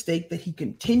the mistake that he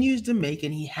continues to make,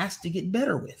 and he has to get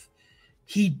better with.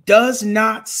 He does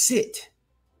not sit.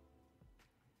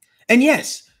 And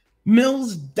yes,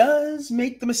 Mills does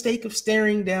make the mistake of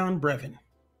staring down Brevin.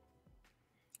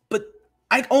 But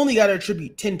I only got to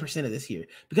attribute 10% of this here,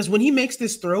 because when he makes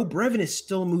this throw, Brevin is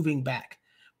still moving back.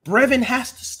 Brevin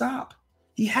has to stop.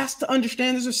 He has to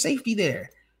understand there's a safety there.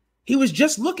 He was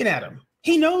just looking at him.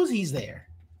 He knows he's there.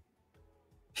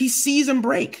 He sees him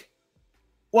break.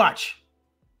 Watch.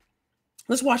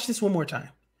 Let's watch this one more time.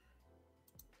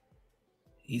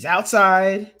 He's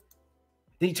outside.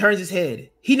 Then he turns his head.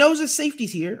 He knows his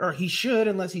safety's here, or he should,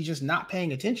 unless he's just not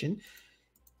paying attention.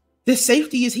 This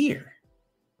safety is here.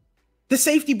 The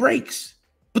safety breaks,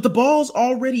 but the ball's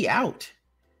already out.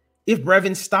 If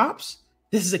Brevin stops,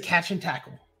 this is a catch and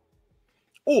tackle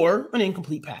or an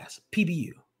incomplete pass,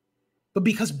 PBU. But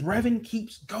because Brevin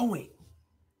keeps going,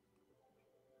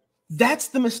 that's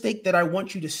the mistake that I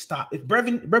want you to stop. If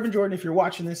Brevin Jordan, if you're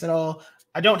watching this at all,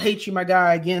 I don't hate you, my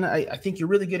guy. Again, I think you're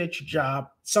really good at your job.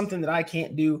 Something that I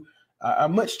can't do.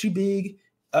 I'm much too big,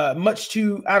 much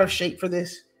too out of shape for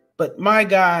this. But my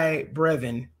guy,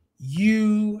 Brevin,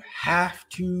 you have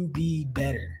to be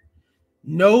better.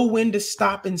 Know when to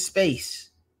stop in space.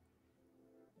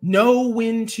 Know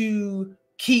when to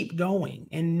keep going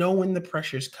and know when the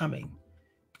pressure's coming.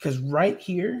 Because right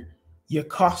here, you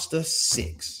cost us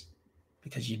 6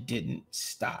 because you didn't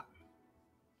stop.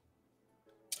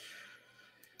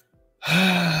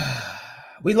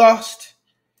 We lost.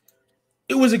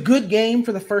 It was a good game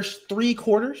for the first 3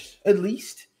 quarters, at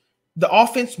least. The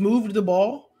offense moved the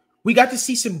ball. We got to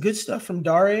see some good stuff from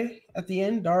Dare at the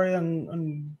end. Dare,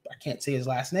 I can't say his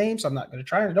last name, so I'm not going to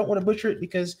try. I don't want to butcher it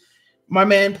because my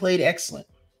man played excellent.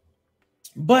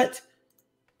 But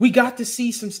we got to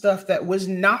see some stuff that was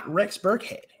not Rex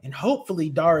Burkhead. And hopefully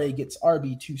Dare gets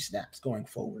RB2 snaps going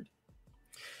forward.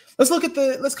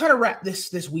 Let's kind of wrap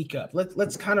this week up.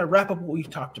 Let's kind of wrap up what we've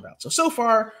talked about. So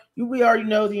far, we already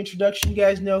know the introduction. You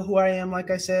guys know who I am.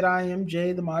 Like I said, I am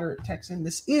Jay, the Moderate Texan.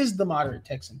 This is the Moderate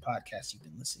Texan podcast you've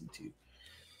been listening to.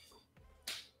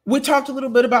 We talked a little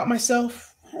bit about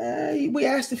myself. We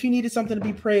asked if you needed something to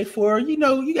be prayed for.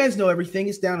 You guys know everything.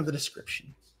 It's down in the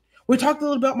description. We talked a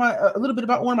little bit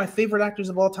about one of my favorite actors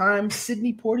of all time,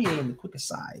 Sidney Portier, in the quick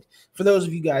aside. For those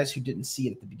of you guys who didn't see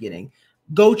it at the beginning,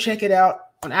 go check it out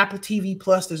on Apple TV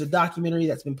Plus. There's a documentary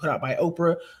that's been put out by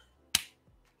Oprah.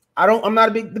 I'm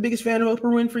not the biggest fan of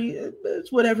Oprah Winfrey.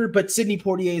 It's whatever, but Sidney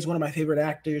Portier is one of my favorite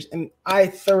actors, and I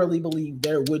thoroughly believe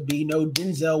there would be no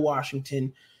Denzel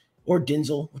Washington or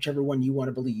Denzel, whichever one you want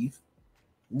to believe,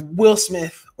 Will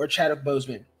Smith or Chadwick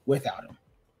Boseman without him.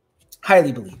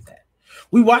 Highly believe that.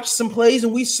 We watched some plays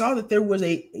and we saw that there was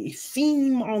a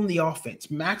theme on the offense.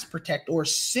 Max protect, or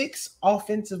 6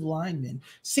 offensive linemen,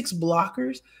 6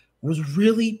 blockers, was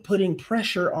really putting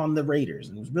pressure on the Raiders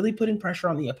and was really putting pressure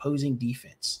on the opposing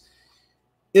defense.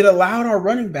 It allowed our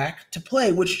running back to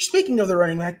play, which, speaking of the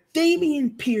running back,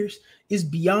 Dameon Pierce is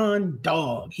beyond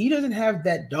dog. He doesn't have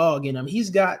that dog in him. He's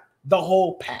got the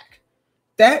whole pack.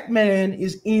 That man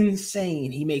is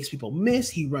insane. He makes people miss.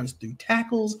 He runs through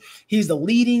tackles. He's the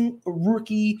leading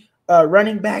rookie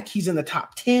running back. He's in the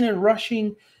top 10 in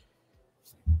rushing.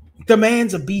 The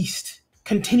man's a beast.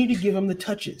 Continue to give him the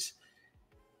touches.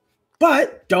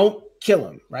 But don't kill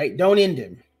him, right? Don't end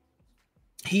him.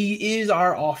 He is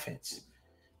our offense.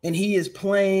 And he is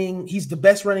playing. He's the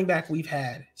best running back we've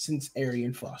had since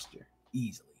Arian Foster,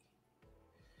 easily.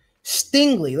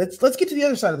 Stingley, let's get to the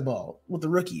other side of the ball with the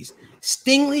rookies.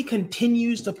 Stingley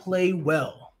continues to play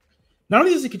well. Not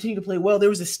only does he continue to play well, there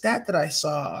was a stat that I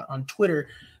saw on Twitter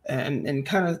and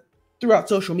kind of throughout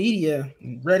social media,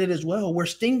 and Reddit as well, where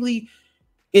Stingley,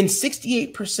 in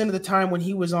 68% of the time when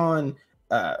he was on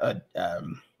Devontae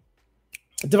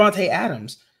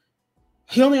Adams,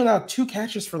 he only allowed 2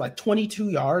 catches for like 22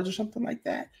 yards or something like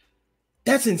that.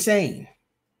 That's insane.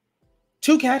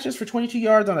 2 catches for 22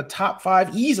 yards on a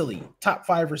easily top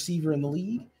 5 receiver in the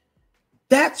league.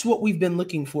 That's what we've been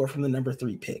looking for from the number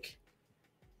 3 pick.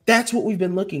 That's what we've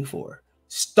been looking for.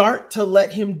 Start to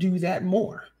let him do that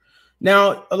more.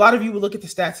 Now, a lot of you would look at the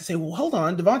stats and say, well, hold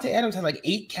on. Devontae Adams had like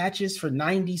 8 catches for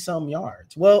 90-some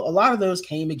yards. Well, a lot of those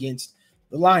came against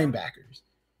the linebackers.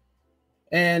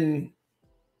 And,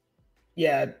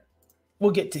 yeah,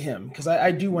 we'll get to him because I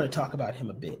do want to talk about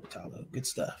him a bit, Talo. Good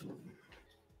stuff.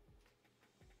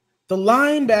 The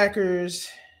linebackers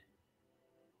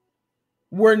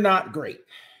were not great.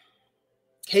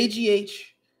 KGH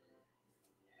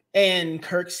and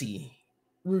Kirksey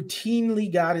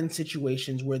routinely got in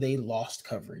situations where they lost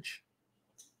coverage.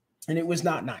 And it was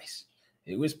not nice.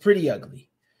 It was pretty ugly.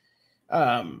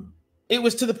 It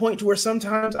was to the point to where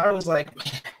sometimes I was like,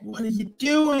 what are you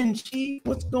doing, Chief?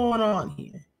 What's going on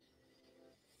here?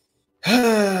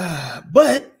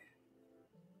 But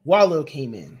Wallow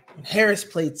came in. And Harris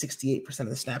played 68% of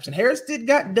the snaps. And Harris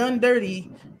got done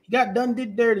dirty. He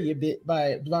did dirty a bit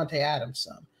by Devontae Adams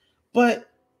some. But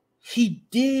he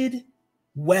did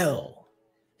well.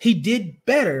 He did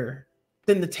better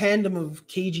than the tandem of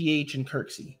KGH and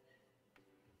Kirksey.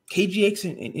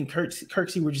 KGH and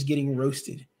Kirksey were just getting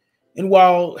roasted. And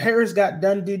while Harris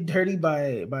did dirty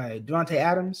by Devontae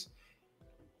Adams,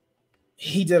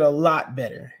 he did a lot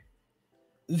better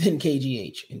than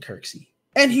KGH and Kirksey.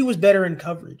 And he was better in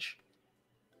coverage.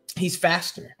 He's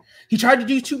faster. He tried to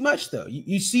do too much, though.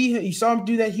 You saw him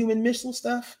do that human missile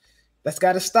stuff. That's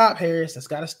got to stop, Harris. That's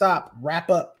got to stop. Wrap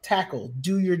up, tackle,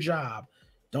 do your job.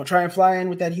 Don't try and fly in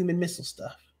with that human missile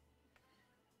stuff.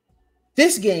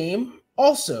 This game,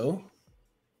 also,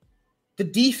 the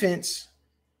defense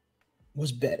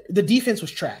was better. The defense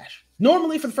was trash.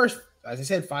 Normally, for the first, as I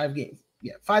said, 5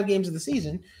 games of the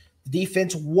season, the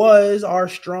defense was our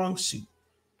strong suit.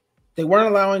 They weren't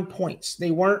allowing points.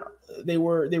 They were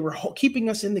keeping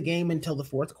us in the game until the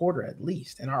fourth quarter at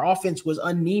least. And our offense was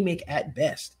anemic at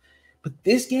best. But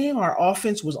this game, our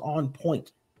offense was on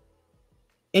point.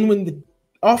 And when the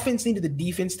offense needed the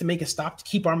defense to make a stop to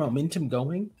keep our momentum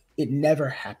going, it never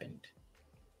happened.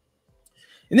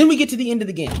 And then we get to the end of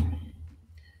the game.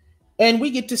 And we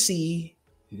get to see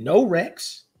no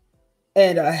Rex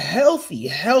and a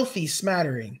healthy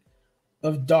smattering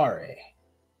of Dare.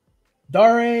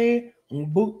 Dare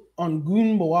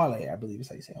Ongunbowale, I believe is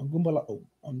how you say it.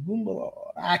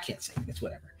 I can't say it. It's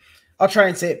whatever. I'll try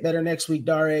and say it better next week,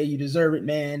 Dare. You deserve it,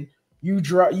 man. You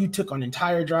took an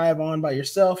entire drive on by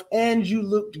yourself, and you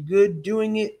looked good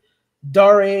doing it.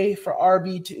 Dare for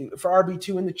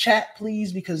RB2 in the chat,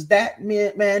 please, because that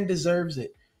man deserves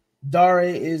it. Dare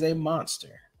is a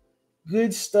monster.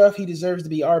 Good stuff. He deserves to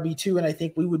be RB2, and I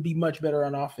think we would be much better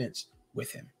on offense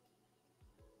with him.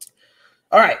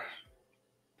 All right.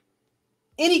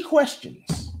 Any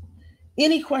questions?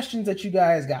 Any questions that you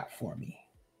guys got for me?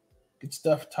 Good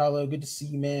stuff, Talo. Good to see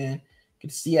you, man. Good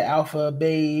to see you, Alpha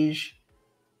Beige.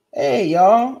 Hey,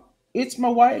 y'all. It's my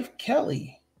wife,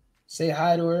 Kelly. Say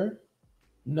hi to her.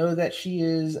 Know that she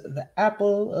is the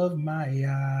apple of my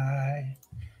eye.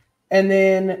 And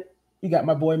then you got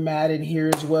my boy Matt in here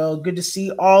as well. Good to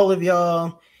see all of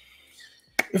y'all.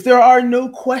 If there are no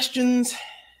questions,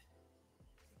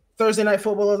 Thursday Night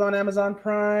Football is on Amazon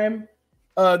Prime.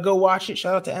 Go watch it.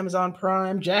 Shout out to Amazon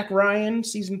Prime. Jack Ryan,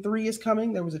 season 3 is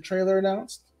coming. There was a trailer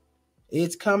announced.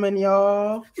 It's coming,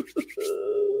 y'all.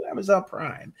 Amazon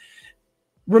Prime.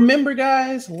 Remember,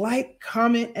 guys, like,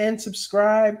 comment, and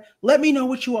subscribe. Let me know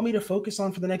what you want me to focus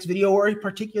on for the next video or a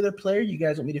particular player you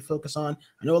guys want me to focus on.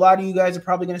 I know a lot of you guys are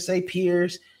probably going to say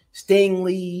Pierce,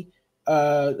 Stingley,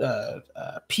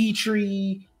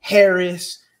 Petrie,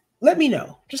 Harris. Let me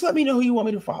know. Just let me know who you want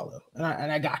me to follow, and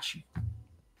I got you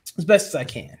as best as I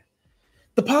can.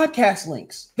 The podcast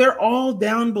links, they're all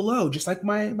down below, just like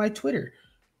my Twitter.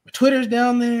 My Twitter's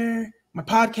down there, my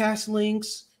podcast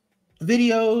links,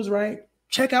 videos, right?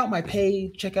 Check out my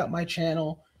page, check out my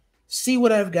channel, see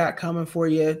what I've got coming for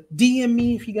you. DM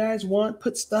me if you guys want,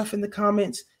 put stuff in the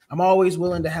comments. I'm always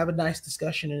willing to have a nice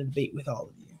discussion and a debate with all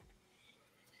of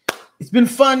you. It's been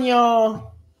fun,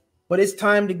 y'all, but it's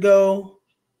time to go.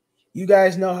 You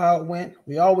guys know how it went.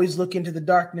 We always look into the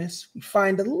darkness. We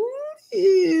find a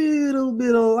little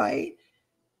bit of light.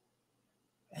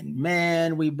 And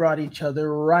man, we brought each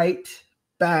other right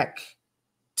back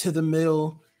to the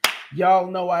middle. Y'all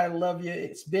know I love you.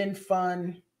 It's been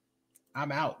fun.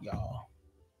 I'm out, y'all.